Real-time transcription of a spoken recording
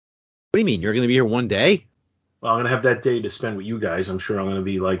What do you mean? You're going to be here one day? Well, I'm going to have that day to spend with you guys. I'm sure I'm going to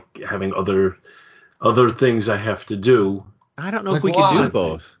be like having other things I have to do. I don't know if we can do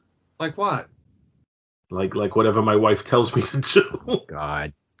both. Like what? Like whatever my wife tells me to do.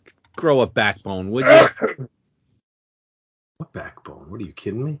 God. Grow a backbone, would you? What backbone? What, are you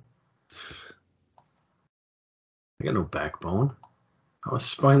kidding me? I got no backbone. I'm a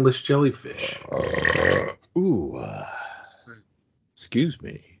spineless jellyfish. Ooh. Excuse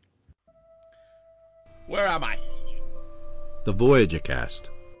me. Where am I? The Voyager cast.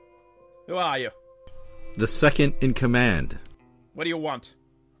 Who are you? The second in command. What do you want?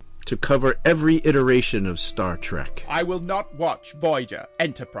 To cover every iteration of Star Trek. I will not watch Voyager,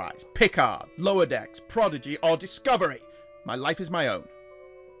 Enterprise, Picard, Lower Decks, Prodigy, or Discovery. My life is my own.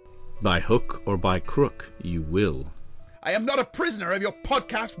 By hook or by crook, you will. I am not a prisoner of your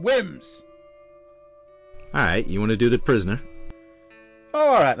podcast whims. Alright, you want to do the prisoner?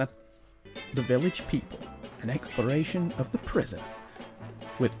 Alright then. The Village People, an exploration of the prison.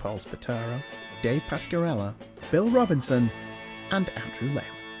 With Paul Spataro, Dave Pascarella, Bill Robinson, and Andrew Lehman.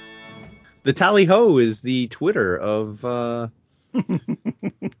 The Tally Ho is the Twitter of of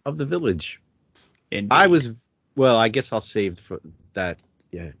the Village. Indeed. I guess I'll save for that.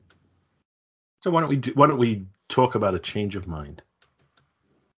 Yeah. So why don't we talk about a change of mind?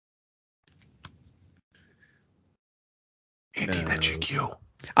 Andy, that's your cue.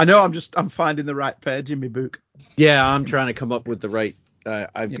 I know. I'm finding the right page in my book. Yeah, I'm trying to come up with the right.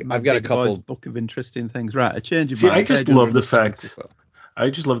 I've got a couple. Book of interesting things. Right, a change of See, mind. I just love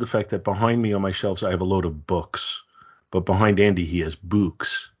the fact that behind me on my shelves I have a load of books, but behind Andy he has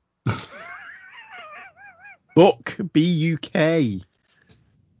books. Book, B-U-K.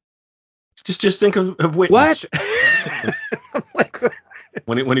 Just think of Witness. What?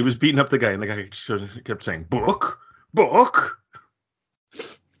 when he was beating up the guy and the guy just kept saying book.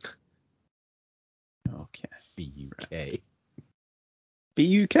 Okay. B-U-K.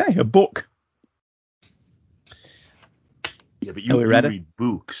 B-U-K, a book. Yeah, but you read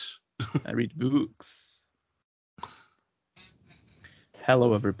books. I read books.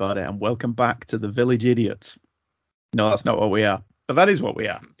 Hello, everybody, and welcome back to the Village Idiots. No, that's not what we are, but that is what we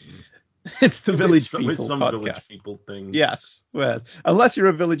are. It's the Village People podcast. Village People thing. Yes, unless you're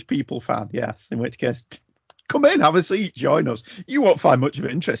a Village People fan, yes. In which case, come in, have a seat, join us. You won't find much of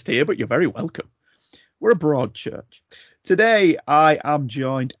interest here, but you're very welcome. We're a broad church. Today, I am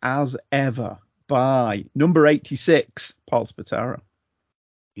joined, as ever, by number 86, Paul Spataro.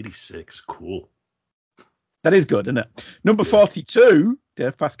 86, cool. That is good, isn't it? Number 42,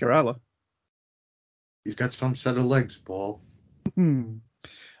 Dave Pascarella. He's got some set of legs, Paul. The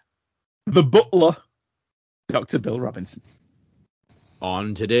butler, Dr. Bill Robinson.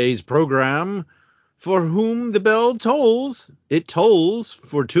 On today's program, for whom the bell tolls, it tolls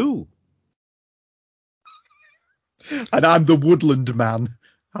for two. And I'm the woodland man,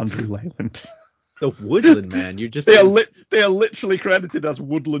 Andrew Leyland. The woodland man? You're just... They are literally credited as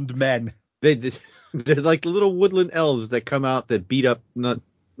woodland men. They're like little woodland elves that come out that beat up number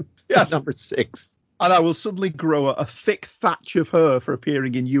 6. And I will suddenly grow a thick thatch of hair for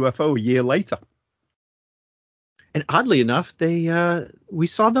appearing in UFO a year later. And oddly enough, we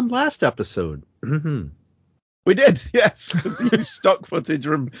saw them last episode. We did, yes. Because they used stock footage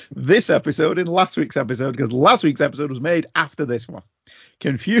from this episode in last week's episode, because last week's episode was made after this one.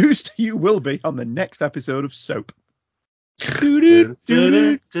 Confused you will be on the next episode of Soap. See,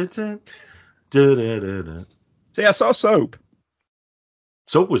 I saw Soap.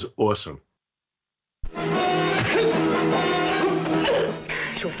 Soap was awesome.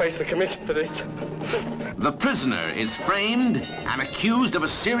 You'll face the commission for this. The prisoner is framed and accused of a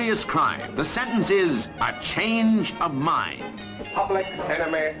serious crime. The sentence is a change of mind. Public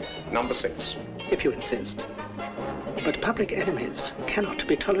enemy number 6. If you insist. But public enemies cannot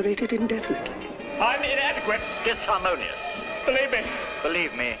be tolerated indefinitely. I'm inadequate. Disharmonious. Believe me.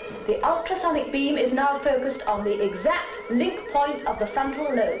 Believe me. The ultrasonic beam is now focused on the exact link point of the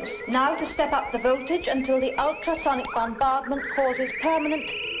frontal lobes. Now to step up the voltage until the ultrasonic bombardment causes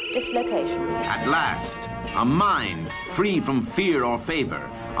permanent dislocation. At last, a mind free from fear or favor.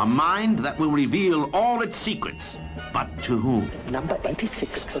 A mind that will reveal all its secrets. But to whom? Number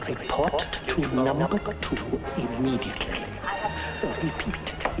 86, report to number 2 immediately.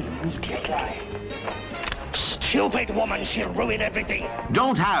 Repeat, immediately. Stupid woman, she'll ruin everything.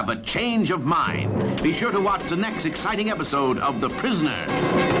 Don't have a change of mind. Be sure to watch the next exciting episode of The Prisoner.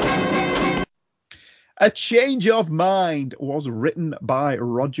 A Change of Mind was written by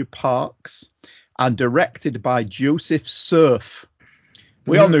Roger Parks and directed by Joseph Surf.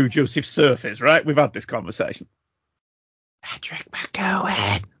 We all know who Joseph Surf is, right? We've had this conversation. Patrick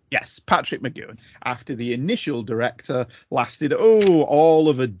McGowan. Yes. Yes, Patrick McGoohan, after the initial director lasted, all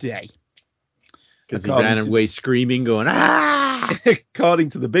of a day. Because he ran away screaming, going, ah!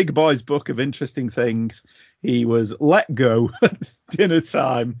 According to the Big Boys Book of Interesting Things, he was let go at dinner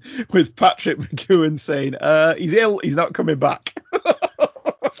time with Patrick McGoohan saying, he's ill, he's not coming back.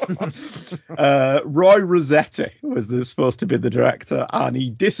 Roy Rossetti was supposed to be the director, and he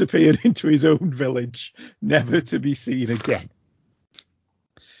disappeared into his own village, never to be seen again.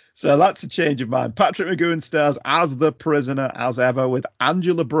 So that's a change of mind. Patrick McGoohan stars as the prisoner, as ever, with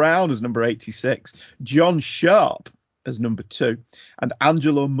Angela Brown as number 86, John Sharp as number 2, and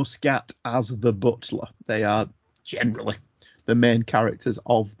Angelo Muscat as the butler. They are generally the main characters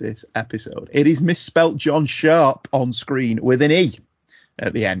of this episode. It is misspelt John Sharp on screen with an E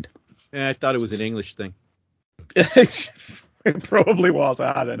at the end. Yeah, I thought it was an English thing. It probably was.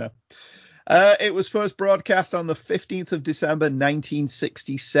 I don't know. It was first broadcast on the 15th of December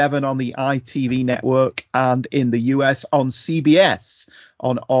 1967 on the ITV network, and in the US on CBS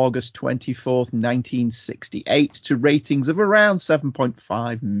on August 24th, 1968, to ratings of around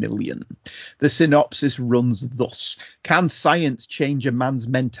 7.5 million. The synopsis runs thus. Can science change a man's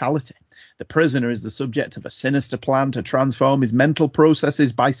mentality? The prisoner is the subject of a sinister plan to transform his mental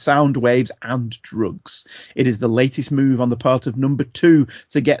processes by sound waves and drugs. It is the latest move on the part of number 2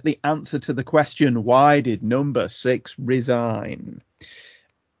 to get the answer to the question, why did number 6 resign?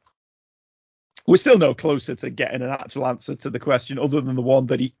 We're still no closer to getting an actual answer to the question other than the one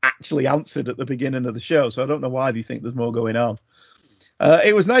that he actually answered at the beginning of the show, so I don't know why they think there's more going on.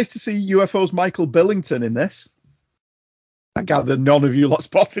 It was nice to see UFO's Michael Billington in this. I gather none of you lot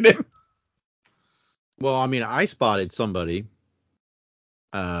spotted him. Well, I mean, I spotted somebody.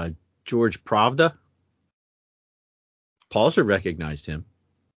 George Pravda. Paulser recognized him.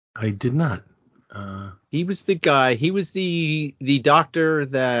 I did not. He was the guy. He was the doctor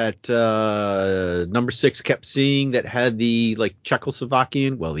that number 6 kept seeing that had the like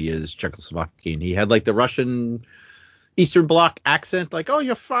Czechoslovakian. Well, he is Czechoslovakian. He had like the Russian Eastern Bloc accent. Like, oh,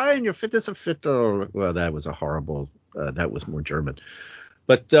 you're fine. You're fit as a fit. Well, that was a horrible. That was more German.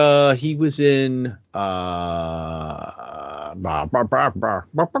 But he was in he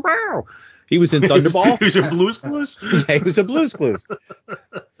was in Thunderball. He was in Blue's Clues? Yeah, he was in Blue's Clues.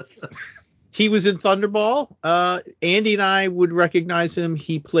 He was in Thunderball. Andy and I would recognize him.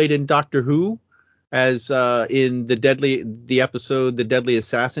 He played in Doctor Who as in the episode The Deadly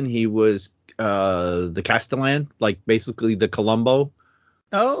Assassin. He was the Castellan, like basically the Columbo.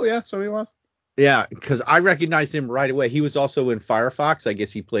 Oh, yeah, so he was. Yeah, because I recognized him right away. He was also in Firefox. I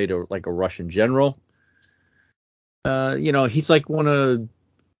guess he played a Russian general. He's like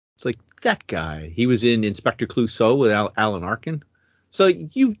it's like that guy. He was in Inspector Clouseau with Alan Arkin. So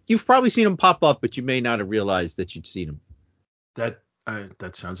you've probably seen him pop up, but you may not have realized that you'd seen him. That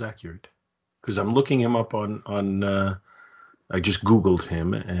sounds accurate. Because I'm looking him up on I just Googled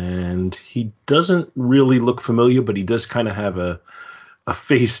him, and he doesn't really look familiar, but he does kind of have a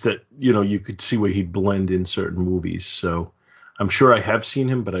face that, you could see where he'd blend in certain movies. So I'm sure I have seen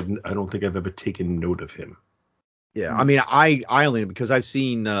him, but I don't think I've ever taken note of him. Yeah, I mean, I only because I've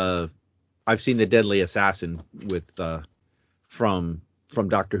seen The Deadly Assassin with from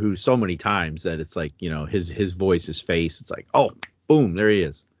Doctor Who so many times that it's like, his voice, his face, it's like, oh, boom, there he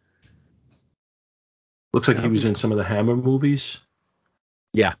is. Looks like he was in some of the Hammer movies.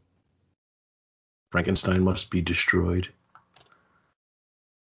 Yeah. Frankenstein Must Be Destroyed.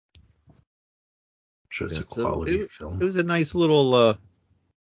 Sure, it's a quality film. It was a nice little.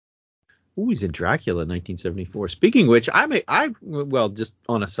 He's in Dracula 1974. Speaking of which, well, just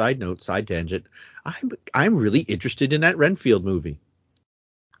on a side tangent, I'm really interested in that Renfield movie,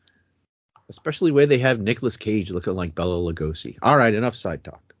 especially where they have Nicolas Cage looking like Bela Lugosi. All right, enough side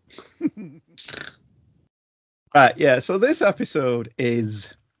talk. Right, yeah. So this episode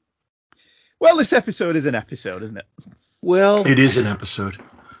is an episode, isn't it? Well, it is an episode.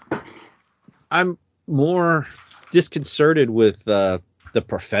 I'm more disconcerted with the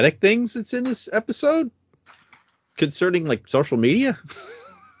prophetic things that's in this episode concerning like social media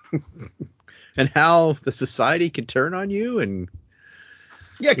and how the society can turn on you. And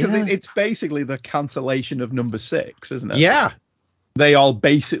because it's basically the cancellation of number 6, isn't it? Yeah. They all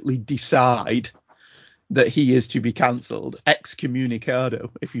basically decide that he is to be cancelled, excommunicado,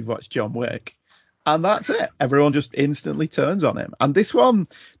 if you've watched John Wick. And that's it. Everyone just instantly turns on him. And this one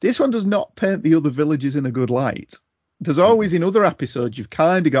does not paint the other villages in a good light. There's always in other episodes, you've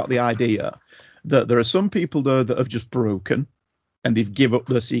kind of got the idea that there are some people there that have just broken and they've give up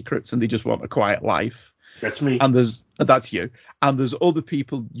their secrets and they just want a quiet life. That's me. And that's you. And there's other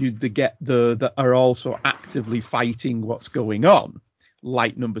people that are also actively fighting what's going on.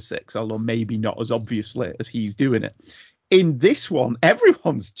 like number 6, although maybe not as obviously as he's doing it. In this one,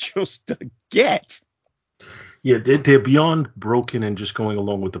 everyone's just a get. Yeah, they're beyond broken and just going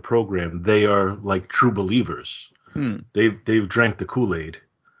along with the program. They are like true believers. They've drank the Kool-Aid.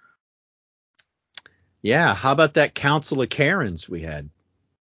 Yeah, how about that Council of Karens we had?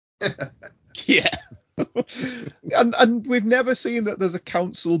 Yeah. and we've never seen that there's a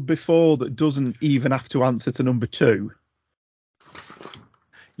council before that doesn't even have to answer to number 2.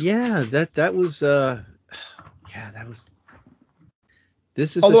 Yeah, that was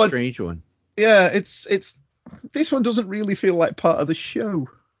this is Although a strange one. Yeah, it's this one doesn't really feel like part of the show.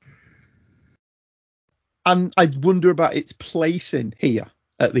 And I wonder about its placing here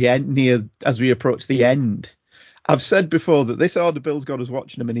at the end, near as we approach the end. I've said before that this order Bill's got us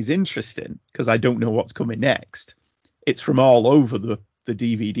watching them and is interesting because I don't know what's coming next. It's from all over the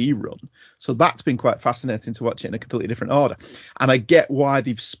DVD run. So that's been quite fascinating to watch it in a completely different order. And I get why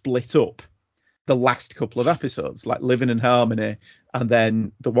they've split up the last couple of episodes, like Living in Harmony, and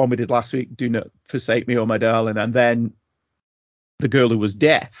then the one we did last week, Do Not Forsake Me, Oh My Darling, and then The Girl Who Was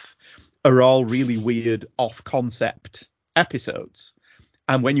Deaf, are all really weird off-concept episodes.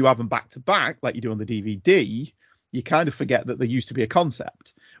 And when you have them back-to-back, like you do on the DVD, you kind of forget that there used to be a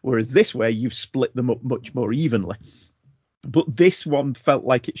concept. Whereas this way, you've split them up much more evenly. But this one felt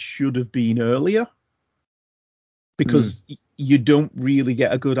like it should have been earlier because you don't really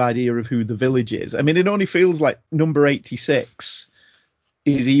get a good idea of who the village is. I mean, it only feels like number 86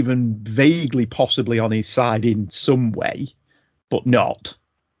 is even vaguely possibly on his side in some way, but not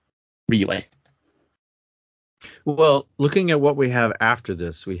really. Well, looking at what we have after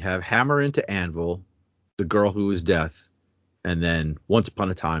this, we have Hammer into Anvil, The Girl Who Was Death, and then Once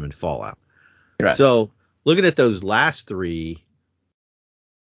Upon a Time and Fallout. Right. So looking at those last 3,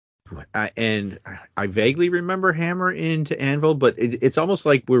 and I vaguely remember Hammer into Anvil, but it's almost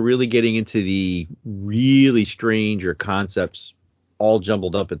like we're really getting into the really stranger concepts all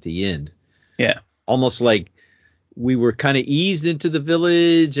jumbled up at the end. Yeah. Almost like we were kind of eased into the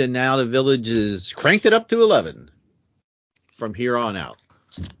village, and now the village is cranked it up to 11 from here on out,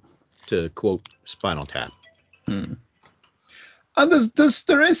 to quote Spinal Tap. And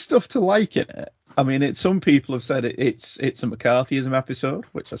there is stuff to like in it. I mean, some people have said it's a McCarthyism episode,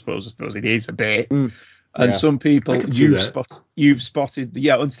 which I suppose it is a bit. And some people you've spotted,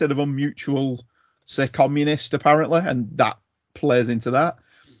 instead of unmutual, say communist apparently, and that plays into that.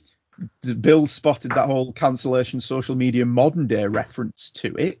 Bill spotted that whole cancellation social media modern day reference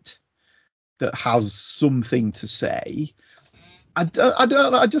to it that has something to say. I don't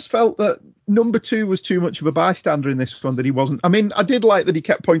know. I just felt that number 2 was too much of a bystander in this one, that he wasn't. I mean, I did like that he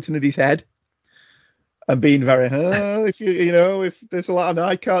kept pointing at his head and being very, if there's a lot and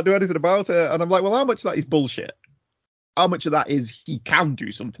I can't do anything about it. And I'm like, well, how much of that is bullshit? How much of that is he can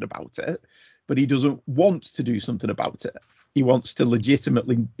do something about it, but he doesn't want to do something about it? He wants to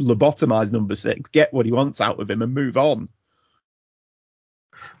legitimately lobotomize number 6, get what he wants out of him and move on.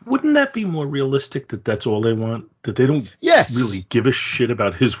 Wouldn't that be more realistic that that's all they want? That they don't really give a shit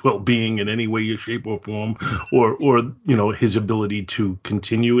about his well-being in any way, shape, or form, or his ability to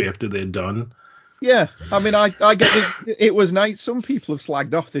continue after they're done? Yeah, I mean, I get it was nice. Some people have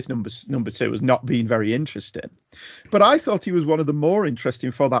slagged off this number 2 as not being very interesting, but I thought he was one of the more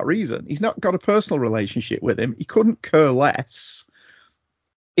interesting for that reason. He's not got a personal relationship with him. He couldn't care less.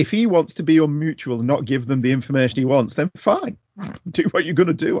 If he wants to be unmutual and not give them the information he wants, then fine. Do what you're going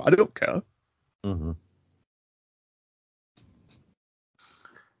to do. I don't care. Mm-hmm.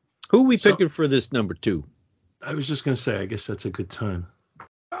 Who are we picking for this number 2? I was just going to say, I guess that's a good time.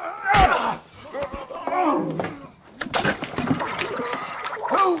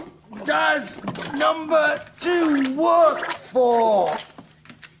 Who does number 2 work for?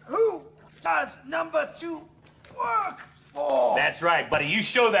 Who does number 2 work for? That's right, buddy. You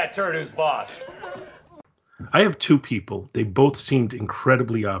show that turd who's boss. I have 2 people. They both seemed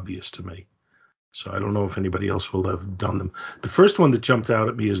incredibly obvious to me. So I don't know if anybody else will have done them. The first one that jumped out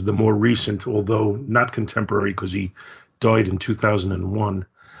at me is the more recent, although not contemporary because he died in 2001.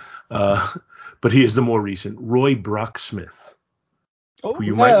 But he is the more recent, Roy Brocksmith. Oh, who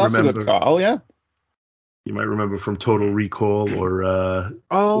you might that's remember. a good call, yeah. You might remember from Total Recall or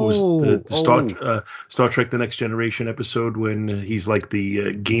the Star Trek: The Next Generation episode when he's like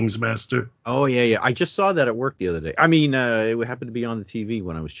the games master. Oh yeah. I just saw that at work the other day. I mean, it happened to be on the TV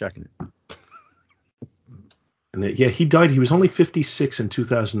when I was checking it. And he died. He was only 56 in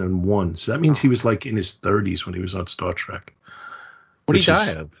 2001, so that means he was like in his 30s when he was on Star Trek. What did he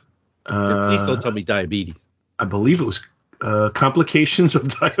die of? Please don't tell me diabetes. I believe it was complications of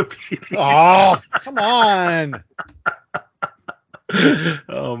diabetes. Oh, come on.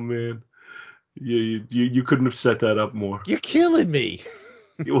 Oh man, you couldn't have set that up more. You're killing me.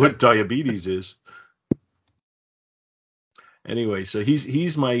 What diabetes is. Anyway, so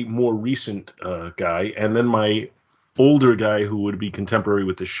he's my more recent guy, and then my older guy who would be contemporary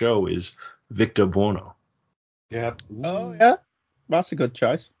with the show is Victor Buono. Yeah. Oh yeah, that's a good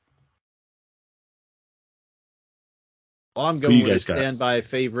choice. Well, I'm Who going you with a guys got? standby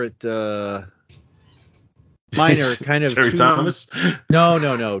favorite. Mine are kind of Terry Thomas.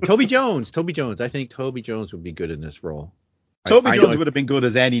 No. Toby Jones. I think Toby Jones would be good in this role. Toby I Jones know would have been good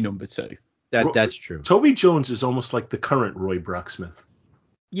as any number 2. that's true. Toby Jones is almost like the current Roy Brocksmith.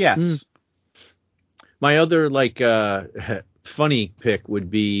 Yes. My other funny pick would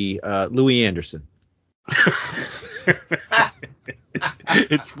be Louis Anderson.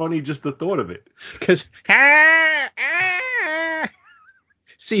 It's funny just the thought of it. Because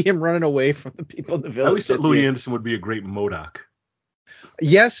see him running away from the people in the village. I always thought Louis Anderson would be a great MODOK.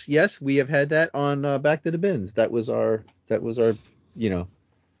 Yes, we have had that on Back to the Bins. That was our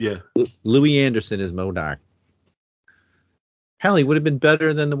Yeah. Louis Anderson is MODOK. Hell, he would have been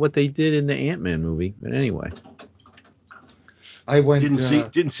better than what they did in the Ant-Man movie. But anyway, I went.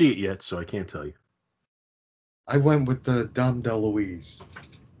 Didn't see it yet, so I can't tell you. I went with the Dom DeLuise.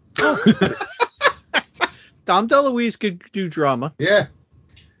 Dom DeLuise could do drama. Yeah,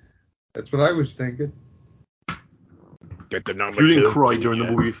 that's what I was thinking. Get the number. You didn't cry during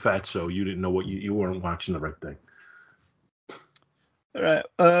the movie Fatso. You didn't know what you weren't watching the right thing. All right.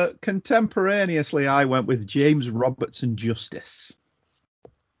 Contemporaneously, I went with James Robertson Justice,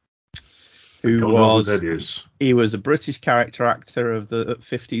 who Don't know who that is. He was a British character actor of the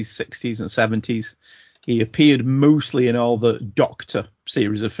 50s, 60s, and 70s. He appeared mostly in all the Doctor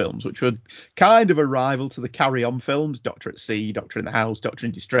series of films, which were kind of a rival to the Carry On films: Doctor at Sea, Doctor in the House, Doctor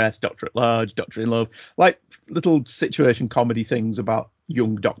in Distress, Doctor at Large, Doctor in Love, like little situation comedy things about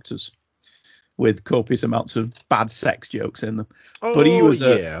young doctors with copious amounts of bad sex jokes in them. Oh, but he was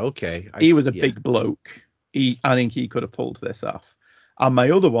he was a big bloke. I think he could have pulled this off. And my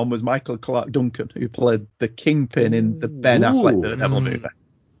other one was Michael Clark Duncan, who played the Kingpin in the Ben Affleck Daredevil movie.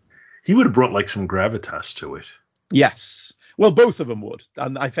 He would have brought like some gravitas to it. Yes. Well, both of them would.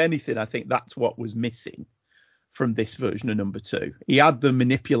 And if anything, I think that's what was missing from this version of number 2. He had the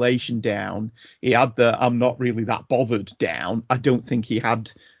manipulation down. He had the I'm not really that bothered down. I don't think he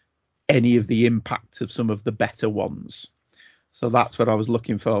had any of the impact of some of the better ones. So that's what I was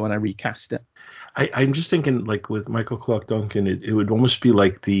looking for when I recast it. I'm just thinking, like with Michael Clark Duncan, it would almost be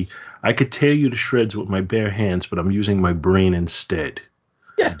like I could tear you to shreds with my bare hands, but I'm using my brain instead.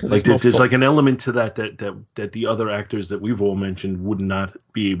 Yeah, because like there's like an element to that the other actors that we've all mentioned would not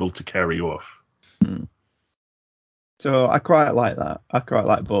be able to carry off. So I quite like that. I quite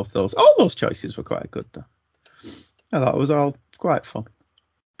like both those. All those choices were quite good, though. I thought it was all quite fun.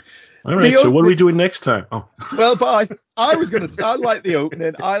 All right, so what are we doing next time? Oh, well, bye. I like the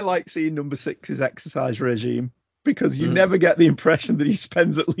opening. I like seeing number 6's exercise regime because you never get the impression that he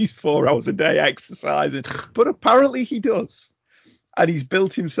spends at least 4 hours a day exercising, but apparently he does. And he's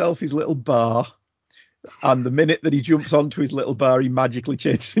built himself his little bar. And the minute that he jumps onto his little bar, he magically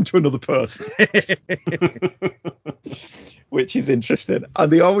changes into another person. Which is interesting.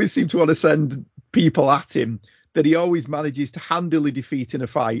 And they always seem to want to send people at him that he always manages to handily defeat in a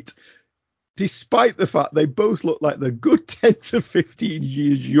fight, despite the fact they both look like they're good 10 to 15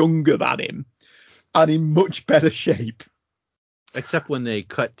 years younger than him and in much better shape. Except when they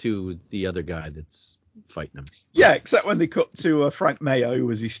cut to the other guy that's fighting him. Yeah, except when they cut to Frank Mayo, who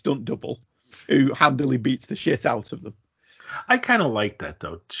was his stunt double, who handily beats the shit out of them. I kind of like that,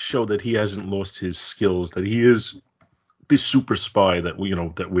 though, to show that he hasn't lost his skills, that he is the super spy that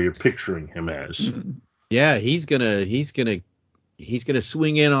we're picturing him as. Yeah, he's gonna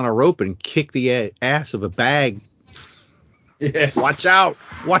swing in on a rope and kick the ass of a bag. Yeah. Watch out,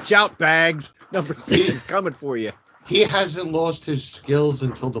 Bags. Number 6 is coming for you. He hasn't lost his skills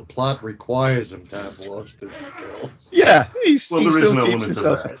until the plot requires him to have lost his skills. Yeah, he there is still no keeps limit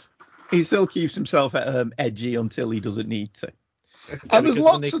himself. to that. He still keeps himself edgy until he doesn't need to. And there's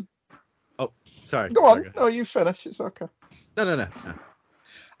lots of. Oh, sorry. Go on. No, you finish. It's okay. No.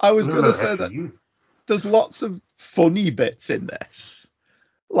 I was going to say that there's lots of funny bits in this.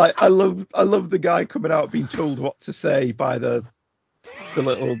 Like I love the guy coming out being told what to say by the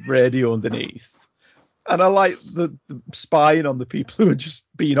little radio underneath. And I like the spying on the people who are just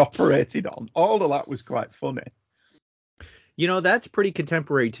being operated on. All of that was quite funny. That's pretty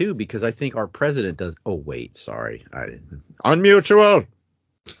contemporary, too, because I think our president does. Oh, wait, sorry. Unmutual.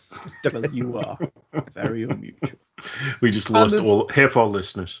 Well, you are very unmutual. We just lost half our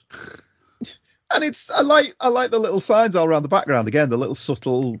listeners. And I like the little signs all around the background. Again, the little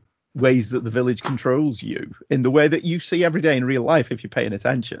subtle ways that the village controls you in the way that you see every day in real life if you're paying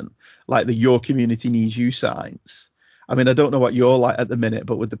attention, like the "Your community needs you" signs. I mean, I don't know what you're like at the minute,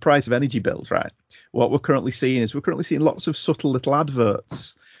 but with the price of energy bills, right? What we're currently seeing lots of subtle little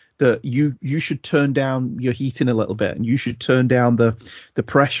adverts that you should turn down your heating a little bit, and you should turn down the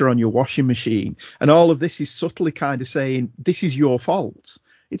pressure on your washing machine. And all of this is subtly kind of saying, this is your fault.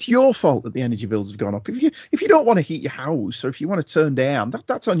 It's your fault that the energy bills have gone up. If you don't want to heat your house, or if you want to turn down,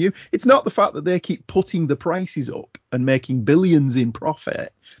 that's on you. It's not the fact that they keep putting the prices up and making billions in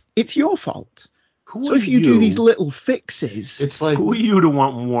profit. It's your fault. So if you do these little fixes, it's like, who are you to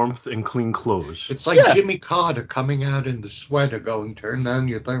want warmth and clean clothes? It's like Jimmy Carter coming out in the sweater going, turn down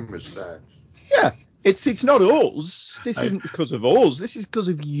your thermostat. Yeah, it's not us. This isn't because of us. This is because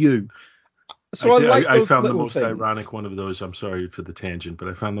of you. So I found the most things. ironic one of those. I'm sorry for the tangent, but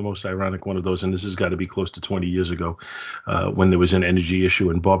I found the most ironic one of those, and this has got to be close to 20 years ago, when there was an energy issue,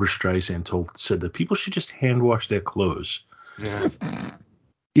 and Barbra Streisand said that people should just hand wash their clothes. Yeah.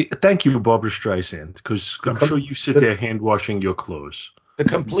 Thank you, Barbra Streisand, because I'm sure you sit there hand washing your clothes. The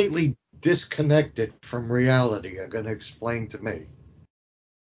completely disconnected from reality are going to explain to me.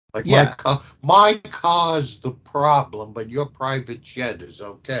 Like, my car's the problem, but your private jet is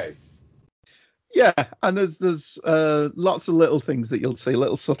okay. Yeah, and there's lots of little things that you'll see,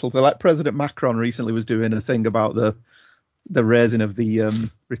 little subtlety. Like President Macron recently was doing a thing about the raising of the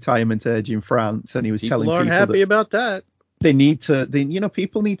retirement age in France, and he was telling people aren't happy about that. They need to,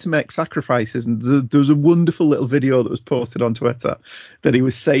 people need to make sacrifices. And there was a wonderful little video that was posted on Twitter that he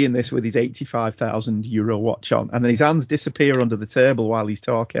was saying this with his €85,000 watch on, and then his hands disappear under the table while he's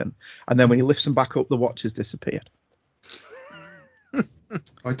talking, and then when he lifts them back up, the watch has disappeared.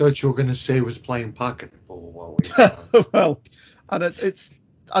 I thought you were going to say he was playing pocketball while we well, and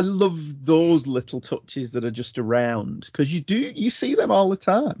I love those little touches that are just around, because you see them all the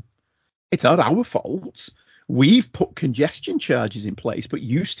time. It's not our fault. We've put congestion charges in place, but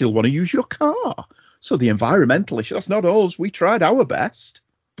you still want to use your car. So the environmental issue, that's not us. We tried our best.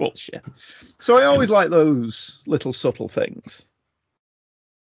 Bullshit. So I always like those little subtle things.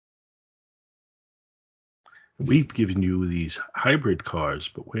 We've given you these hybrid cars,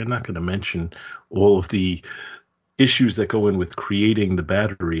 but we're not going to mention all of the issues that go in with creating the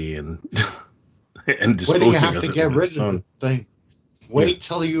battery and disposing of it. When do you have to get rid of the thing? Wait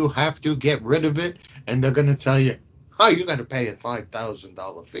till you have to get rid of it, and they're going to tell you, you're going to pay a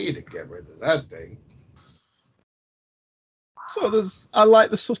 $5,000 fee to get rid of that thing. So I like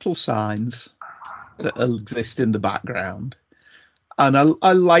the subtle signs that exist in the background. And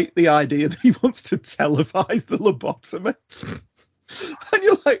I like the idea that he wants to televise the lobotomy. And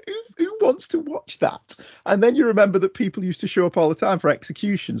you're like, who wants to watch that? And then you remember that people used to show up all the time for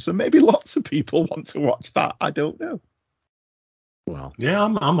execution. So maybe lots of people want to watch that. I don't know. Well, yeah,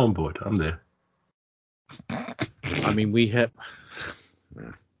 I'm on board. I'm there. I mean, we have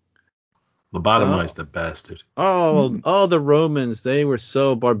lobotomized the bastard. Oh, the Romans, they were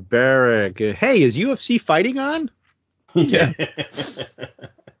so barbaric. Hey, is UFC fighting on? Yeah.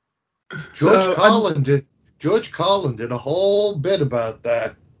 George Carlin did a whole bit about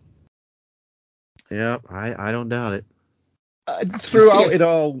that. Yeah, I don't doubt it. Throughout it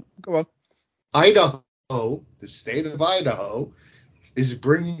all, go on. Idaho, the state of Idaho, is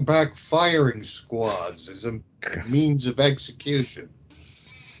bringing back firing squads as a means of execution.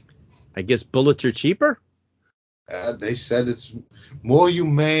 I guess bullets are cheaper? They said it's more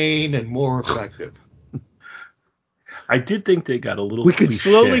humane and more effective. I did think they got a little We could cliche.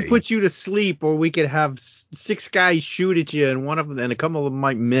 slowly put you to sleep, or we could have 6 guys shoot at you, and a couple of them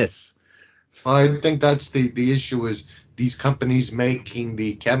might miss. I think that's the issue is these companies making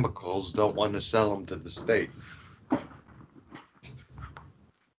the chemicals don't want to sell them to the state.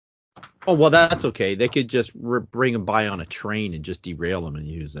 Oh, well, that's okay. They could just bring them by on a train and just derail them and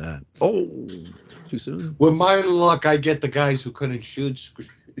use that. Oh, too soon. With my luck, I get the guys who couldn't shoot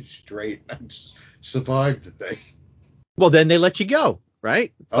straight and survived the thing. Well, then they let you go,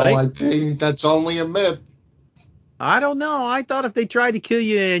 right? I think that's only a myth. I don't know. I thought if they tried to kill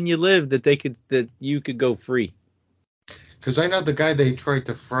you and you lived, that you could go free. Because I know the guy they tried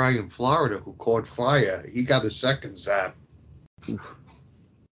to fry in Florida who caught fire. He got a second zap.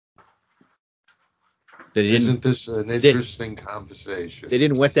 Isn't this an interesting conversation? They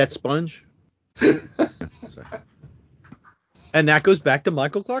didn't wet that sponge? And that goes back to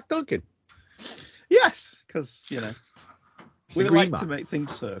Michael Clark Duncan. Yes, because, we like to make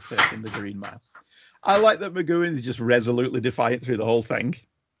things surface in the Green Mile. I like that McGowan's just resolutely defiant through the whole thing.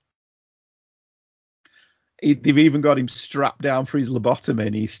 They've even got him strapped down for his lobotomy,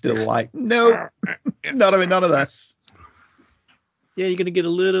 and he's still like, no, not having none of this. Yeah, you're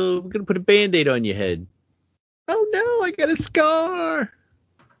gonna put a Band-Aid on your head. Oh no, I got a scar.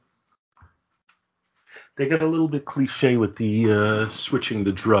 They got a little bit cliche with the switching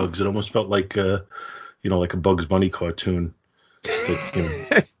the drugs. It almost felt like like a Bugs Bunny cartoon.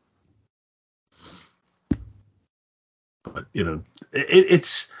 But, but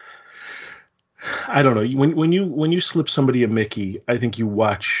it's I don't know. When you slip somebody a Mickey, I think you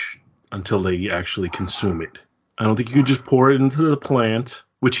watch until they actually consume it. I don't think you could just pour it into the plant,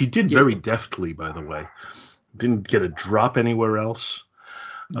 which he did very deftly, by the way. Didn't get a drop anywhere else.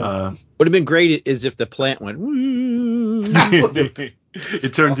 No. Would have been great is if the plant went.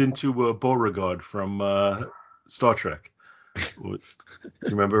 It turned into Beauregard from Star Trek. Do you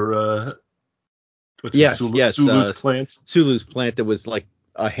remember? Sulu's plant. Sulu's plant that was like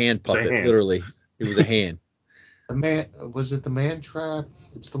a hand puppet, literally. It was a hand. Was it the Man Trap?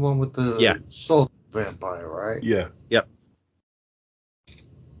 It's the one with the soul vampire, right? Yeah. Yep.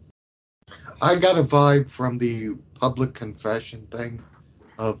 I got a vibe from the public confession thing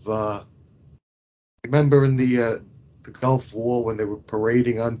of remember in the Gulf War when they were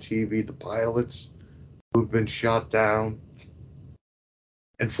parading on TV the pilots who'd been shot down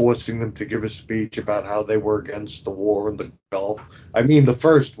and forcing them to give a speech about how they were against the war in the Gulf. I mean the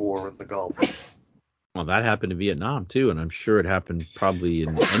first war in the Gulf. Well, that happened in Vietnam too, and I'm sure it happened probably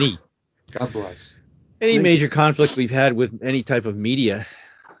in any God bless. Any major conflict we've had with any type of media.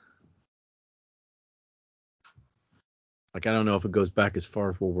 Like, I don't know if it goes back as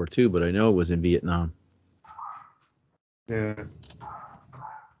far as World War II, but I know it was in Vietnam. Yeah.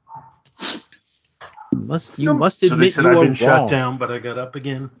 You must admit so they said you I've are been shot wrong. down, but I got up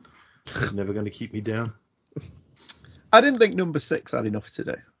again. Never going to keep me down. I didn't think number 6 had enough to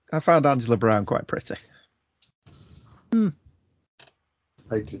do. I found Angela Brown quite pretty.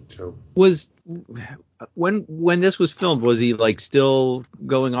 I did too. Was when this was filmed, was he like still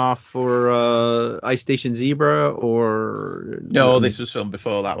going off for Ice Station Zebra or no? This was filmed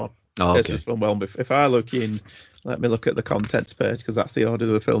before that one. Oh, okay. This was filmed well before. If I look in, let me look at the contents page because that's the order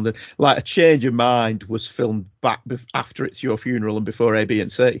they were filmed in. Like A Change of Mind was filmed back after It's Your Funeral and before A, B,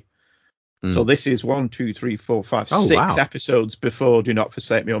 and C. So this is 1, 2, 3, 4, 5, 6 episodes before Do Not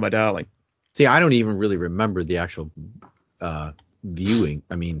Forsake Me, Oh My Darling. See, I don't even really remember the actual viewing.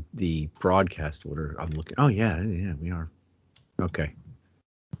 I mean, the broadcast order. I'm looking. Oh yeah, we are. Okay.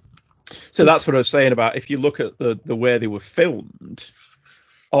 So that's what I was saying about if you look at the way they were filmed,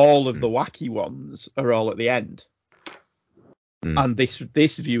 all of the wacky ones are all at the end. And this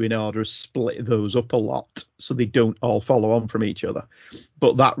viewing order has split those up a lot so they don't all follow on from each other.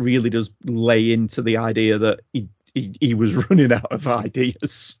 But that really does lay into the idea that he was running out of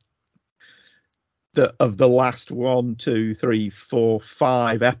ideas. That of the last 1, 2, 3, 4,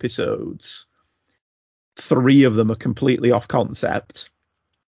 5 episodes, 3 of them are completely off concept.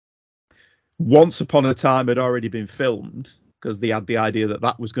 Once Upon a Time had already been filmed because they had the idea that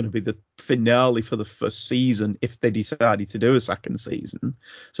that was going to be the finale for the first season if they decided to do a second season.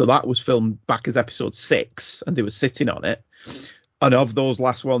 So that was filmed back as episode 6 and they were sitting on it. And of those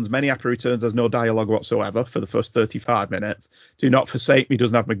last ones, Many Happy Returns has no dialogue whatsoever for the first 35 minutes. Do Not Forsake Me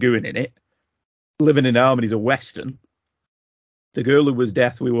doesn't have McGowan in it. Living in Harmony is a Western. The Girl Who Was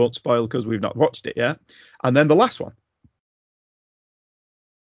Death we won't spoil because we've not watched it yet. And then the last one.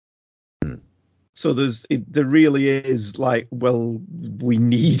 So there really is like, well, we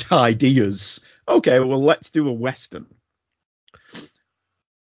need ideas. Okay, well, let's do a Western.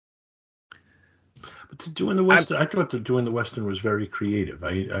 But doing the Western, I thought that doing the Western was very creative.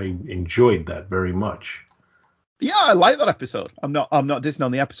 I enjoyed that very much. Yeah, I like that episode. I'm not dissing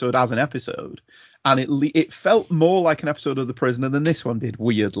on the episode as an episode, and it felt more like an episode of The Prisoner than this one did.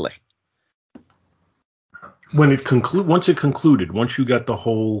 Weirdly, once it concluded, once you got the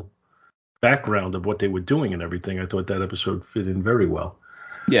whole background of what they were doing and everything, I thought that episode fit in very well.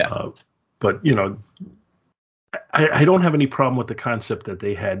 Yeah. But I don't have any problem with the concept that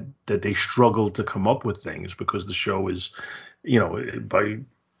they struggled to come up with things because the show is, by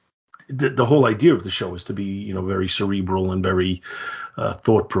the whole idea of the show is to be, very cerebral and very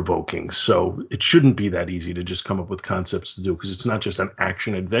thought provoking. So it shouldn't be that easy to just come up with concepts to do because it's not just an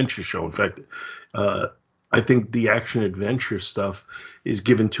action adventure show. In fact, I think the action adventure stuff is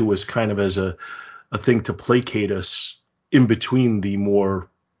given to us kind of as a thing to placate us in between the more,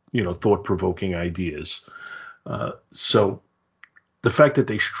 thought-provoking ideas. So the fact that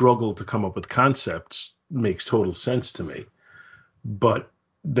they struggle to come up with concepts makes total sense to me. But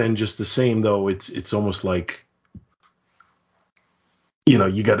then just the same, though, it's almost like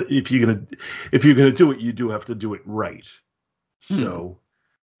you got if you're gonna do it, you do have to do it right. So,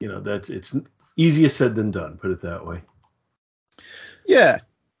 it's easier said than done. Put it that way. Yeah.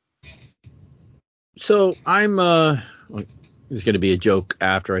 So I'm there's going to be a joke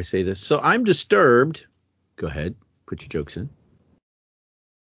after I say this. So I'm disturbed. Go ahead, put your jokes in.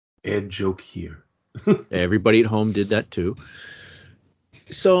 Add joke here. Everybody at home did that too.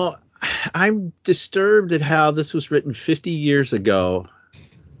 So I'm disturbed at how this was written 50 years ago,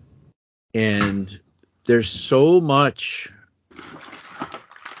 and there's so much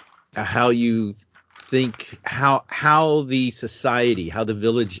how you think how the society, how the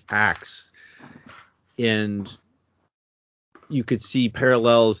village acts, and you could see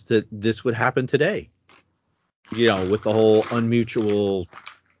parallels that this would happen today, with the whole unmutual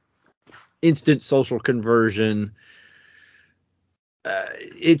instant social conversion.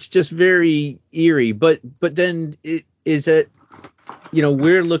 It's just very eerie, but then it is that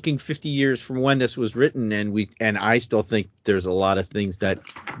we're looking 50 years from when this was written, and I still think there's a lot of things that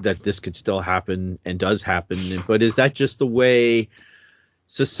this could still happen and does happen. But is that just the way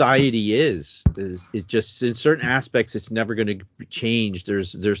society is it just in certain aspects it's never going to change?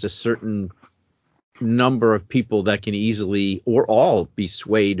 There's a certain number of people that can easily or all be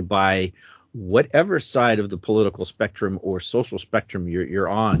swayed by whatever side of the political spectrum or social spectrum you're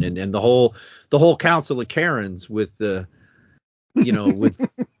on, and the whole council of Karens with the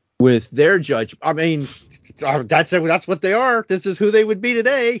with their judge. I mean, that's what they are. This is who they would be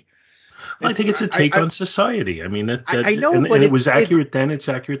today. I think it's a take on society. I mean, I know, and but it was accurate then. It's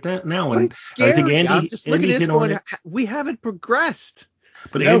accurate now. But and it's scary. I think I'm just looking at this hit on going, it. We haven't progressed.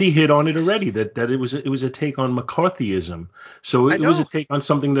 But Andy hit on it already. That it was a take on McCarthyism. So it was a take on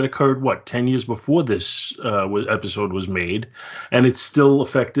something that occurred 10 years before this episode was made, and it's still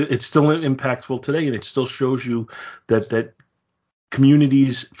effective. It's still impactful today, and it still shows you that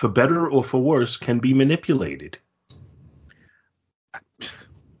communities, for better or for worse, can be manipulated.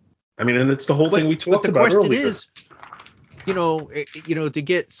 I mean, and it's the whole thing we talked about earlier. The question is, to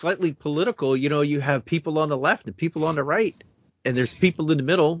get slightly political, you have people on the left and people on the right, and there's people in the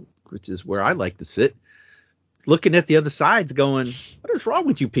middle, which is where I like to sit, looking at the other sides going, what is wrong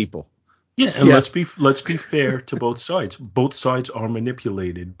with you people? Yeah, and let's be fair to both sides. Both sides are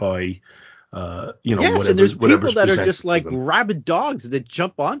manipulated by yes, and there's people that are just like rabid dogs that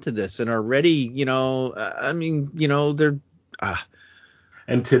jump onto this and are ready, they're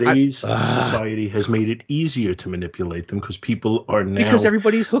and today's society has made it easier to manipulate them because people are now, because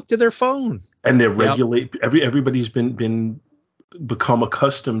everybody's hooked to their phone and they're everybody's become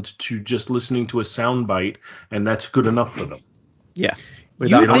accustomed to just listening to a soundbite, and that's good enough for them. Yeah. They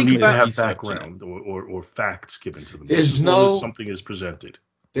don't need to have background or facts given to them. Something is presented.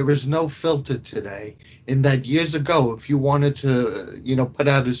 There is no filter today, in that years ago, if you wanted to, put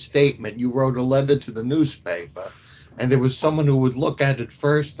out a statement, you wrote a letter to the newspaper, and there was someone who would look at it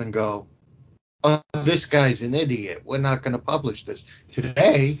first and go, oh, this guy's an idiot. We're not going to publish this.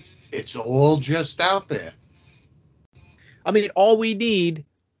 Today, it's all just out there. I mean, all we need,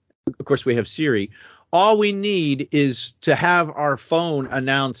 of course, we have Siri. All we need is to have our phone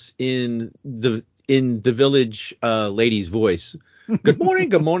announce in the village lady's voice, good morning,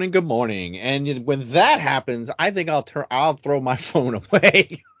 good morning, good morning. And when that happens, I think I'll throw my phone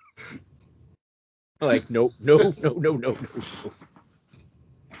away. Like, no.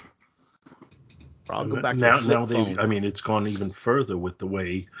 I'll go back to the phone. I mean, it's gone even further with the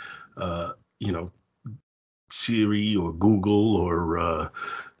way, Siri or Google or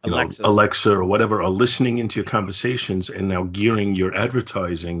Alexa or whatever are listening into your conversations and now gearing your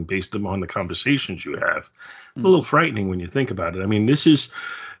advertising based upon the conversations you have. It's a little frightening when you think about it. I mean, this is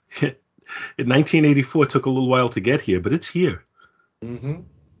in 1984 took a little while to get here, but it's here. Mm-hmm.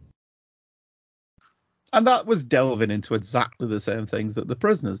 And that was delving into exactly the same things that The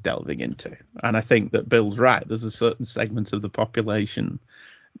Prisoner's delving into. And I think that Bill's right. There's a certain segment of the population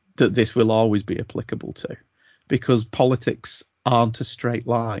that this will always be applicable to, because politics aren't a straight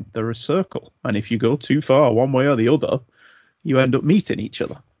line. They're a circle. And if you go too far one way or the other, you end up meeting each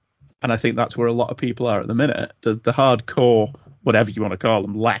other. And I think that's where a lot of people are at the minute. The hardcore, whatever you want to call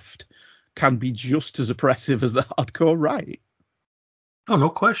them, left, can be just as oppressive as the hardcore right. Oh, no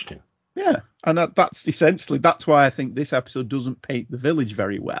question. Yeah, and that's why I think this episode doesn't paint the village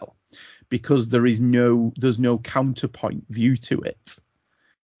very well, because there's no counterpoint view to it.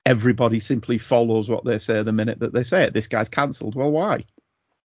 Everybody simply follows what they say the minute that they say it. This guy's cancelled. Well, why?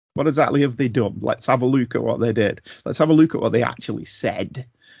 What exactly have they done? Let's have a look at what they did. Let's have a look at what they actually said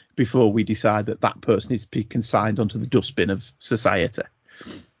before we decide that person is to be consigned onto the dustbin of society.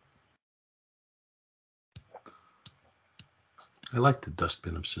 I like the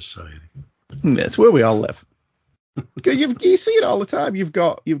dustbin of society. It's where we all live. You see it all the time. You've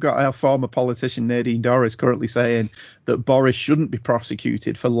got our former politician Nadine Dorries currently saying that Boris shouldn't be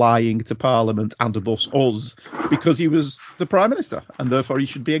prosecuted for lying to Parliament and thus us because he was the Prime Minister and therefore he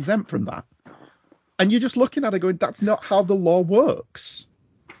should be exempt from that. And you're just looking at it going, that's not how the law works.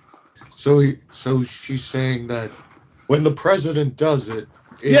 So she's saying that when the president does it,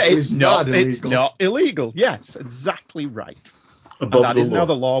 it's not illegal. It's not illegal. Yes, exactly right. Above and that the isn't law. how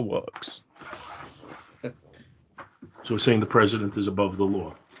the law works. So we're saying the president is above the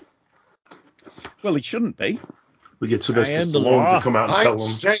law. Well, he shouldn't be. We get Sylvester Stallone to come out and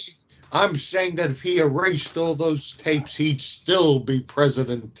tell him. I'm saying that if he erased all those tapes, he'd still be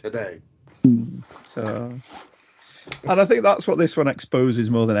president today. So, and I think that's what this one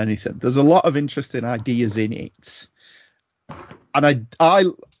exposes more than anything. There's a lot of interesting ideas in it, and I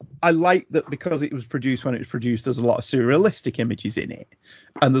like that because it was produced when it was produced. There's a lot of surrealistic images in it,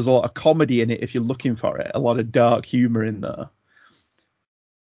 and there's a lot of comedy in it if you're looking for it. A lot of dark humor in there,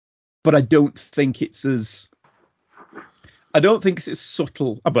 but I don't think it's as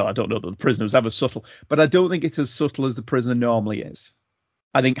subtle. Well, I don't know that The Prisoner was ever subtle, but I don't think it's as subtle as The Prisoner normally is.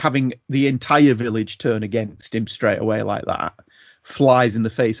 I think having the entire village turn against him straight away like that flies in the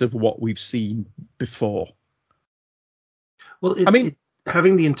face of what we've seen before. Well,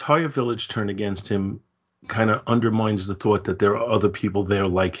 having the entire village turn against him kind of undermines the thought that there are other people there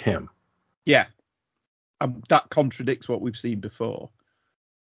like him. Yeah. That contradicts what we've seen before.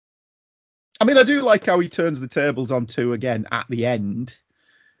 I mean, I do like how he turns the tables on two again at the end.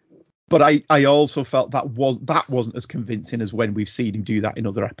 But I also felt that wasn't as convincing as when we've seen him do that in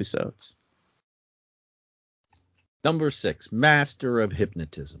other episodes. Number 6, Master of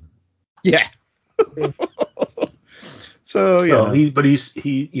Hypnotism. Yeah. So yeah. Well,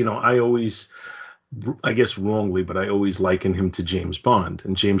 I guess wrongly, but I always liken him to James Bond,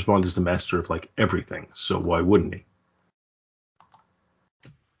 and James Bond is the master of like everything. So why wouldn't he?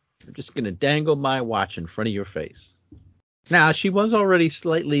 I'm just gonna dangle my watch in front of your face. Now, she was already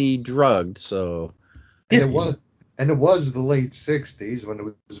slightly drugged, so... And it was the late 60s when it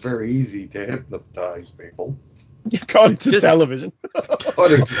was very easy to hypnotize people. According to television.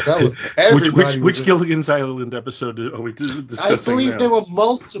 According to television. Which Gilligan's Island episode are we discussing I believe now? there were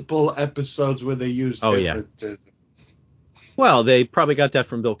multiple episodes where they used hypnotism. Yeah. Well, they probably got that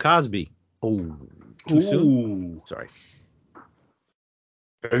from Bill Cosby. Oh, too soon? Sorry.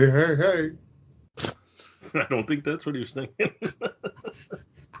 Hey. I don't think that's what he was thinking.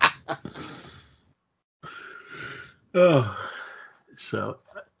 So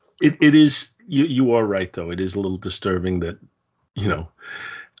it is. You are right, though. It is a little disturbing that,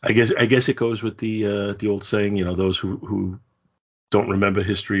 I guess it goes with the old saying, those who don't remember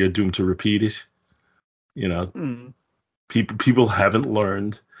history are doomed to repeat it. People haven't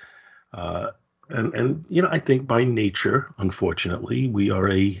learned, and I think by nature, unfortunately, we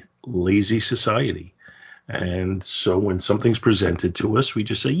are a lazy society. And so when something's presented to us, we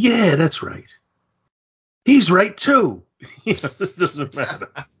just say, yeah, that's right. He's right, too. It doesn't matter.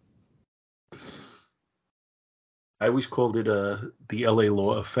 I always called it the LA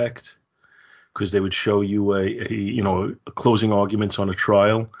Law effect, because they would show you a closing arguments on a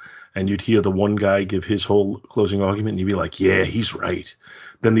trial, and you'd hear the one guy give his whole closing argument, and you'd be like, yeah, he's right.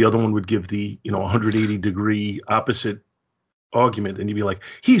 Then the other one would give the 180-degree opposite argument, and you'd be like,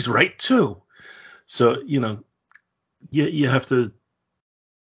 he's right, too. So, you have to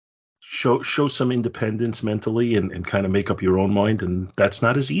show some independence mentally and kind of make up your own mind. And that's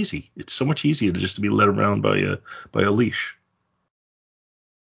not as easy. It's so much easier to be led around by a leash.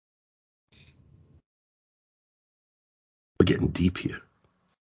 We're getting deep here.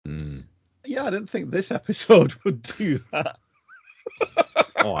 Yeah, I didn't think this episode would do that.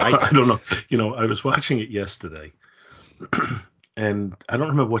 I don't know. I was watching it yesterday. And I don't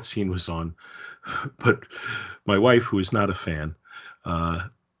remember what scene was on, but my wife, who is not a fan,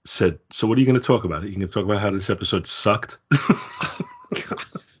 said, so what are you going to talk about? Are you going to talk about how this episode sucked?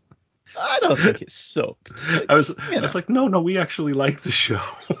 I don't think it sucked. I was like, no, we actually like the show.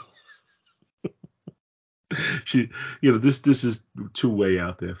 She, this is too way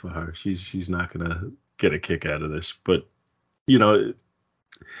out there for her. She's not going to get a kick out of this. But,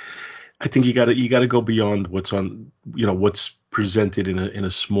 I think you got to go beyond what's on, what's presented in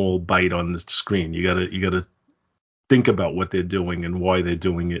a small bite on the screen. You got to think about what they're doing and why they're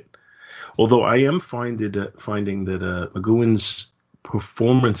doing it. Although I am finding that McGowan's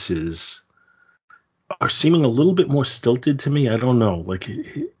performances are seeming a little bit more stilted to me. I don't know. Like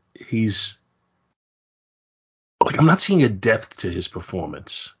he's like, I'm not seeing a depth to his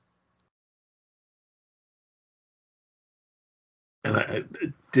performance.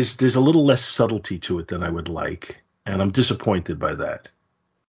 there's a little less subtlety to it than I would like, and I'm disappointed by that.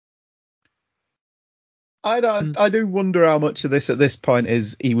 I do wonder how much of this at this point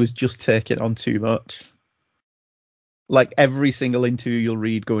is he was just taking on too much. Like every single interview you'll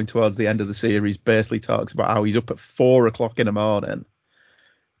read going towards the end of the series basically talks about how he's up at 4 o'clock in the morning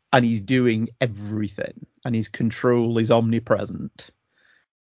and he's doing everything and his control is omnipresent.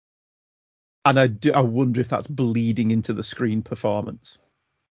 And I wonder if that's bleeding into the screen performance.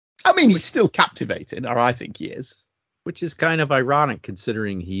 I mean, he's still captivating, or I think he is. Which is kind of ironic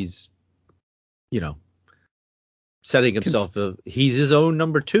considering he's, setting himself he's his own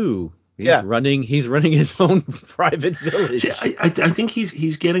number 2. He's running his own private village. See, I think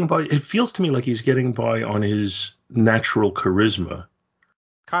he's getting by. It feels to me like he's getting by on his natural charisma.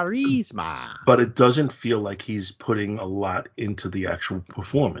 But it doesn't feel like he's putting a lot into the actual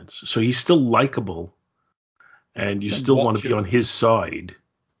performance. So he's still likable, and you still want to be on his side.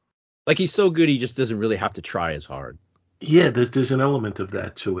 Like he's so good, he just doesn't really have to try as hard. Yeah, there's an element of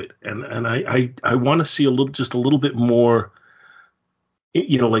that to it, and I want to see a little bit more.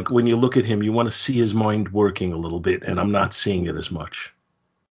 Like when you look at him, you want to see his mind working a little bit, and I'm not seeing it as much.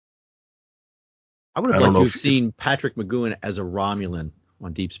 I would have liked to have seen Patrick McGoohan as a Romulan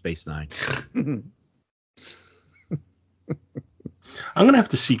on Deep Space Nine. I'm going to have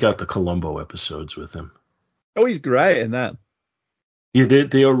to seek out the Columbo episodes with him. Oh, he's great in that. Yeah,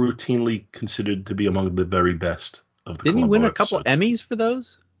 they are routinely considered to be among the very best of the Didn't Columbo he win a episodes. couple Emmys for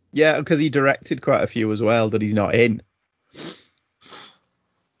those? Yeah, because he directed quite a few as well that he's not in.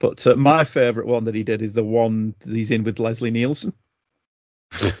 But my favourite one that he did is the one that he's in with Leslie Nielsen.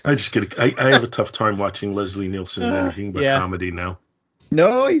 I have a tough time watching Leslie Nielsen in anything but comedy now.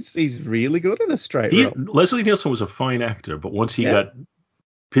 No, he's really good in a straight role. Leslie Nielsen was a fine actor, but once he got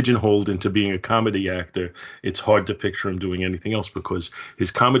pigeonholed into being a comedy actor, it's hard to picture him doing anything else because his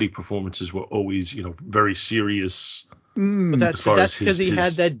comedy performances were always, very serious. But that's because he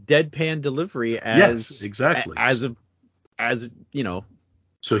had that deadpan delivery as exactly as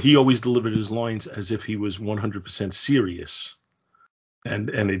So he always delivered his lines as if he was 100% serious. And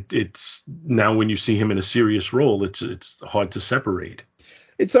it's now when you see him in a serious role, it's hard to separate.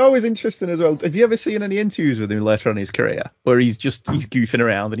 It's always interesting as well. Have you ever seen any interviews with him later on in his career where he's goofing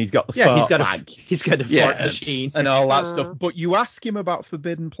around and he's got the fart bag, he's got the fart machine and all that stuff. But you ask him about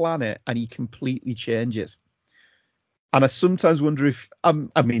Forbidden Planet and he completely changes. And I sometimes wonder if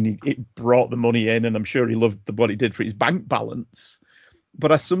it brought the money in, and I'm sure he loved what he did for his bank balance.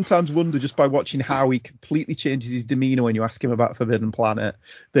 But I sometimes wonder, just by watching how he completely changes his demeanor when you ask him about Forbidden Planet,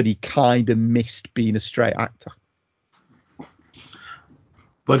 that he kind of missed being a straight actor.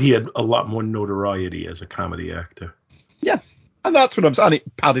 But he had a lot more notoriety as a comedy actor. Yeah, and that's what I'm saying.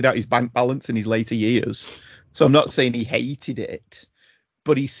 It padded out his bank balance in his later years. So I'm not saying he hated it,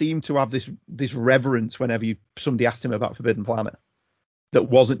 but he seemed to have this reverence whenever somebody asked him about Forbidden Planet that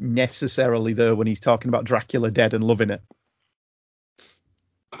wasn't necessarily there when he's talking about Dracula Dead and loving it.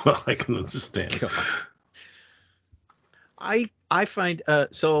 Well, I can understand. God. I find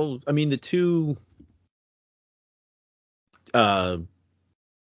the two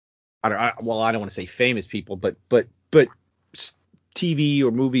I don't want to say famous people, but TV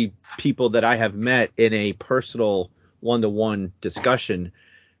or movie people that I have met in a personal one-to-one discussion.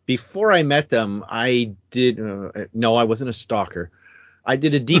 Before I met them, I did no, I wasn't a stalker. I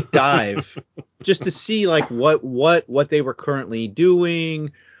did a deep dive just to see like what they were currently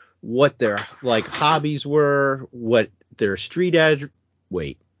doing, what their like hobbies were, what their street edge.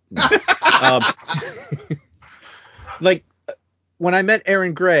 Wait, no. Like when I met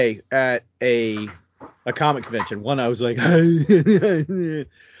Aaron Gray at a comic convention, I was like,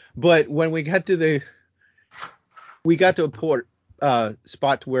 but when we got to a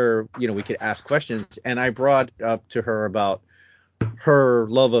spot where we could ask questions, and I brought up to her about her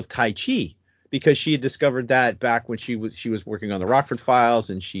love of Tai Chi because she had discovered that back when she was working on the Rockford Files,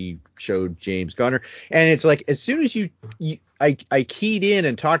 and she showed James Gunner, and it's like as soon as I keyed in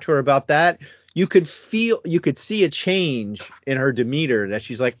and talked to her about that, you could see a change in her demeanor that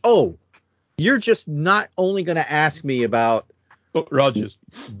she's like, oh, you're just not only going to ask me about Buck Rogers,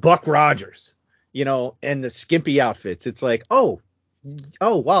 and the skimpy outfits. It's like, oh,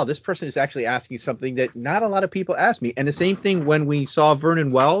 wow, this person is actually asking something that not a lot of people ask me. And the same thing when we saw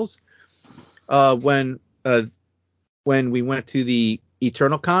Vernon Wells, when we went to the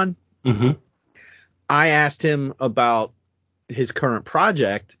Eternal Con, I asked him about his current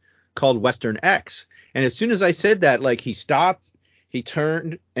project called Western X. And as soon as I said that, like, he stopped, he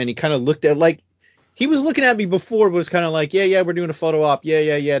turned, and he kind of looked at, like, he was looking at me before, but was kind of like, yeah, we're doing a photo op.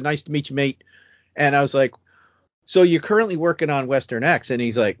 Yeah, nice to meet you, mate. And I was like, so you're currently working on Western X, and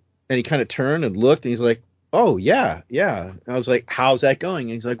he's like, and he kind of turned and looked, and he's like, oh yeah. And I was like, how's that going?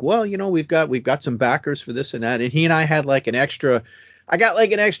 And he's like, well, we've got some backers for this and that, and he and I had like an extra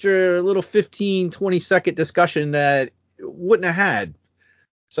little 15-20 second discussion that wouldn't have had.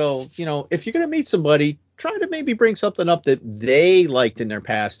 So, if you're gonna meet somebody, try to maybe bring something up that they liked in their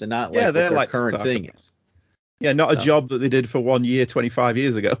past and not like what their current thing is. Yeah, not a job that they did for 1 year 25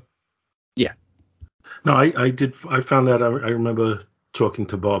 years ago. Yeah. No, I did. I found that I remember talking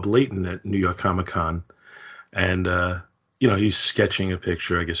to Bob Layton at New York Comic Con, and he's sketching a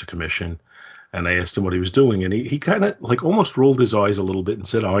picture, I guess a commission, and I asked him what he was doing, and he kind of like almost rolled his eyes a little bit and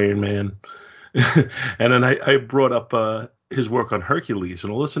said Iron Man, and then I brought up his work on Hercules,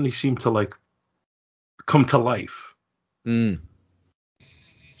 and all of a sudden he seemed to like come to life.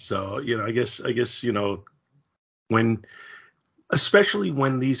 So I guess especially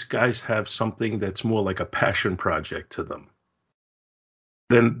when these guys have something that's more like a passion project to them,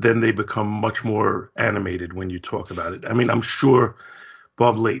 then they become much more animated when you talk about it. I mean, I'm sure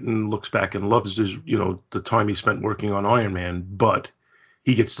Bob Layton looks back and loves his, the time he spent working on Iron Man, but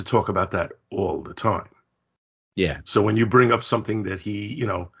he gets to talk about that all the time. Yeah. So when you bring up something that he,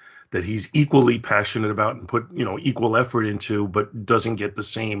 that he's equally passionate about and put, equal effort into, but doesn't get the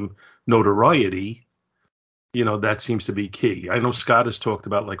same notoriety, that seems to be key. I know Scott has talked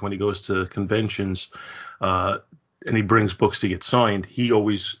about like when he goes to conventions and he brings books to get signed, he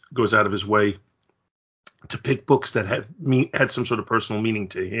always goes out of his way to pick books that had some sort of personal meaning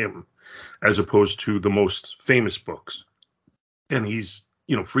to him, as opposed to the most famous books. And he's,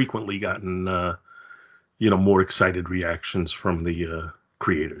 frequently gotten, more excited reactions from the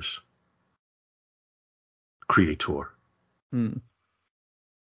creator.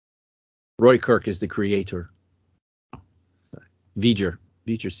 Roy Kirk is the creator. V'ger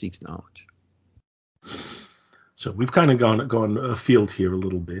seeks knowledge. So we've kind of gone afield here a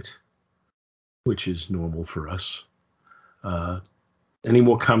little bit, which is normal for us. Any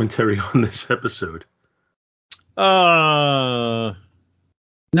more commentary on this episode? No,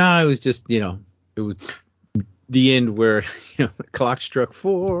 it was just, it was the end where, the clock struck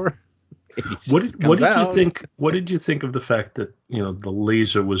 4. What did you think of the fact that, the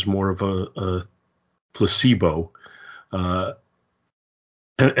laser was more of a placebo,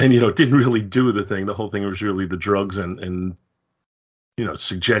 and it didn't really do the thing. The whole thing was really the drugs and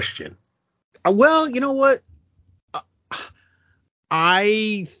suggestion. Well, you know what?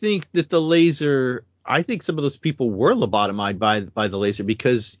 I think that the laser, I think some of those people were lobotomized by the laser,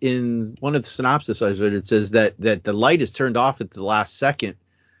 because in one of the synopsis I read, it says that the light is turned off at the last second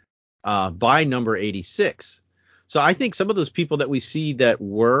by number 86. So I think some of those people that we see that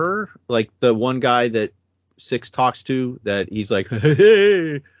were like the one guy that Six talks to, that he's like,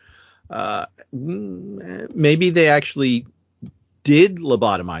 hey, maybe they actually did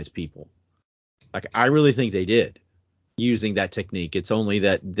lobotomize people. Like, I really think they did, using that technique. It's only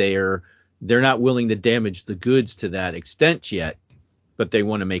that they're not willing to damage the goods to that extent yet, but they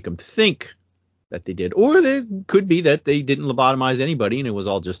want to make them think that they did. Or it could be that they didn't lobotomize anybody and it was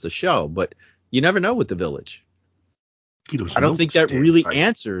all just a show. But you never know with the Village. I don't think that really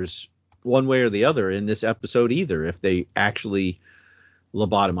answers one way or the other in this episode either, if they actually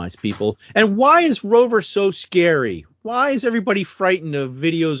lobotomize people. And why is Rover so scary? Why is everybody frightened of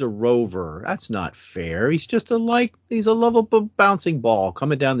videos of Rover? That's not fair. He's just he's a lovable bouncing ball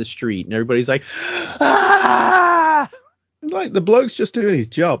coming down the street, and everybody's like, ah! Like, the bloke's just doing his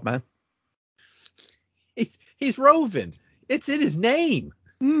job, man. He's roving. It's in his name.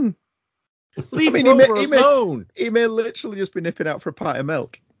 Leave Rover alone. He may literally just be nipping out for a pint of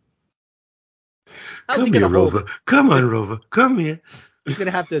milk. Come here, Rover. Come on, Rover. Come here. He's going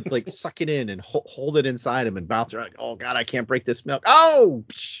to have to like suck it in and hold it inside him and bounce around. Oh, God, I can't break this milk. Oh,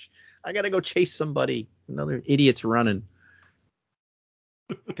 I got to go chase somebody. Another idiot's running.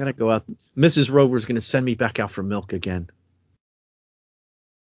 Got to go out. Mrs. Rover's going to send me back out for milk again.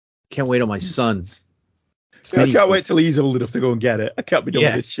 Can't wait on my sons. I can't wait till he's old enough to go and get it. I can't be doing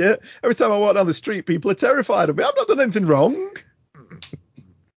this shit. Every time I walk down the street, people are terrified of me. I've not done anything wrong.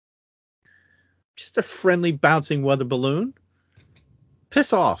 Just a friendly bouncing weather balloon.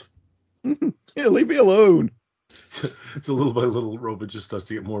 Piss off. Yeah, leave me alone. It's a little by little, Rover just starts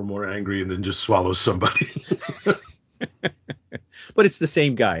to get more and more angry and then just swallows somebody. But it's the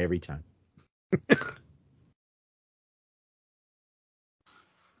same guy every time.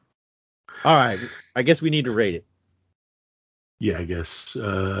 All right. I guess we need to rate it. Yeah, I guess.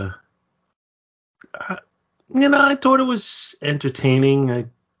 I thought it was entertaining. I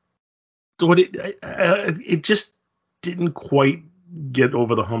thought it just didn't quite get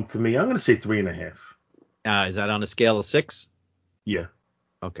over the hump for me. I'm going to say 3.5. Is that on a scale of 6? Yeah.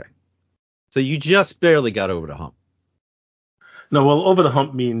 Okay. So you just barely got over the hump. No, well, over the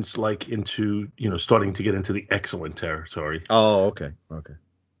hump means like into, starting to get into the excellent territory. Oh, okay. Okay.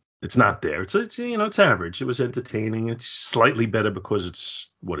 It's not there. It's it's average. It was entertaining. It's slightly better because it's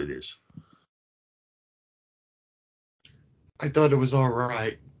what it is. I thought it was all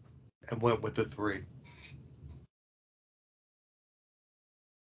right and went with the 3.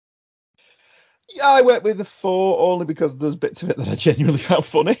 Yeah, I went with the 4 only because there's bits of it that I genuinely found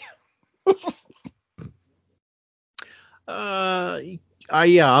funny.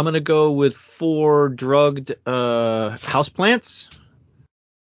 I'm gonna go with 4 drugged houseplants.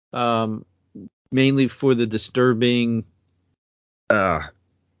 Mainly for the disturbing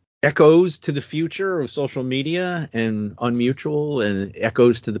echoes to the future of social media and Unmutual, and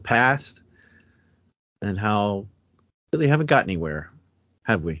echoes to the past, and how really haven't got anywhere,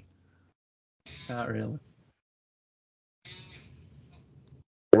 have we? Not really.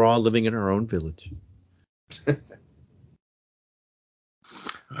 We're all living in our own village.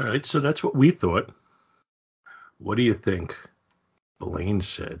 All right, so that's what we thought. What do you think Blaine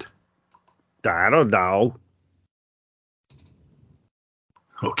said? I don't know.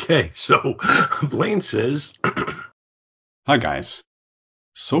 Okay, so Blaine says, Hi, guys.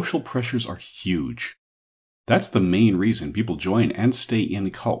 Social pressures are huge. That's the main reason people join and stay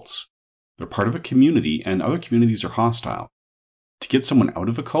in cults. They're part of a community, and other communities are hostile. To get someone out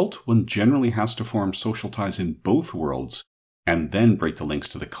of a cult, one generally has to form social ties in both worlds, and then break the links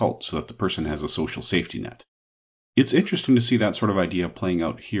to the cult so that the person has a social safety net. It's interesting to see that sort of idea playing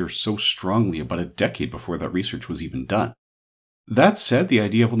out here so strongly about a decade before that research was even done. That said, the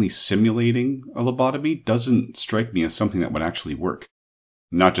idea of only simulating a lobotomy doesn't strike me as something that would actually work.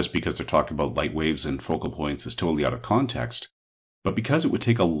 Not just because they're talking about light waves and focal points is totally out of context, but because it would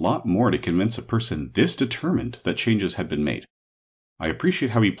take a lot more to convince a person this determined that changes had been made. I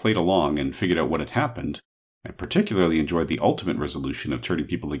appreciate how he played along and figured out what had happened. I particularly enjoyed the ultimate resolution of turning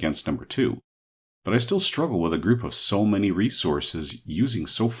people against number 2. But I still struggle with a group of so many resources using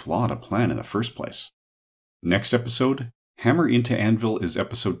so flawed a plan in the first place. Next episode, Hammer into Anvil, is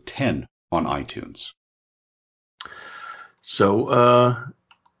episode 10 on iTunes. So,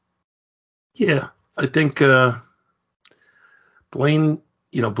 yeah, I think Blaine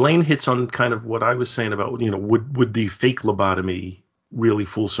hits on kind of what I was saying about, would the fake lobotomy really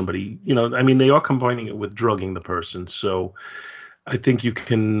fool somebody? They are combining it with drugging the person. So I think you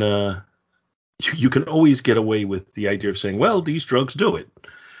can always get away with the idea of saying, well, these drugs do it.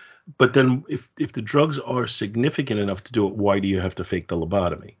 But then if the drugs are significant enough to do it, why do you have to fake the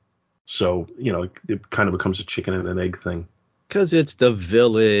lobotomy? So, it kind of becomes a chicken and an egg thing. Because it's the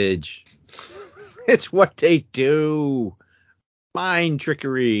village. It's what they do. Mind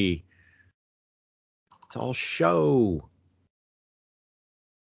trickery. It's all show.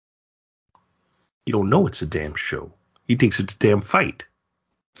 You don't know it's a damn show. He thinks it's a damn fight.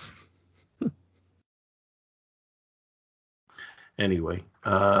 Anyway,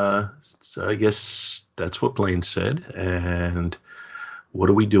 so I guess that's what Blaine said. And what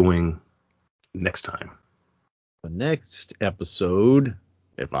are we doing next time? The next episode,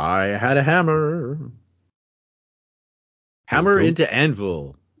 if I had a hammer. Hammer into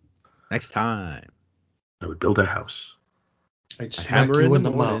Anvil. Next time. I would build a house. I'd smack you in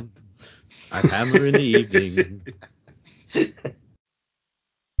the mouth. I'd hammer in the evening.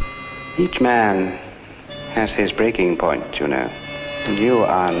 Each man has his breaking point, you know. And you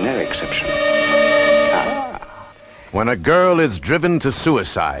are no exception. When a girl is driven to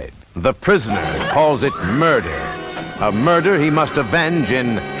suicide, the prisoner calls it murder. A murder he must avenge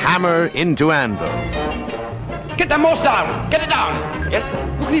in Hammer into Anvil. Get that mouse down! Get it down! Yes?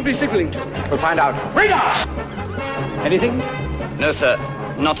 Who can he be signaling to? We'll find out. Radar! Anything? No, sir.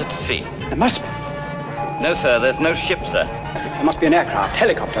 Not at sea. There must be. No, sir. There's no ship, sir. There must be an aircraft,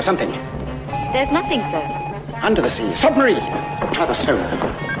 helicopter, something. There's nothing, sir. Under the sea, submarine. Try the sonar.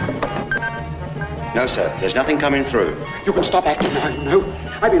 No, sir. There's nothing coming through. You can stop acting now, you know.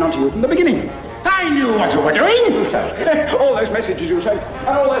 I've been on to you from the beginning. I knew what you were doing. All those messages you sent, and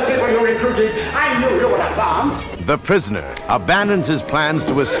all those people you recruited, I knew you would advance. The prisoner abandons his plans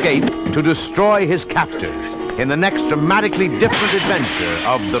to escape to destroy his captors in the next dramatically different adventure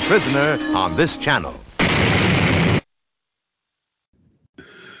of The Prisoner on this channel.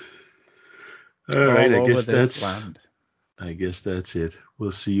 All right, all I guess over this that's land. I guess that's it.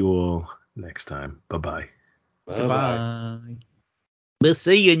 We'll see you all next time. Bye-bye. Bye-bye. We're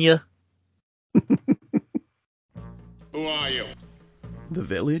seeing you. Who are you? The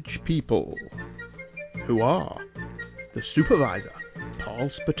village people. Who are the supervisor, Paul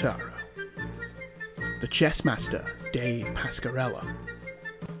Spataro. the chess master, Dave Pascarella,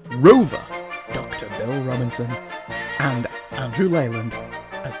 Rover, Dr. Bill Robinson, and Andrew Leyland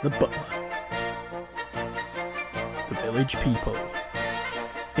as the butler. The village people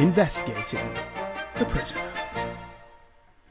investigating the prisoner.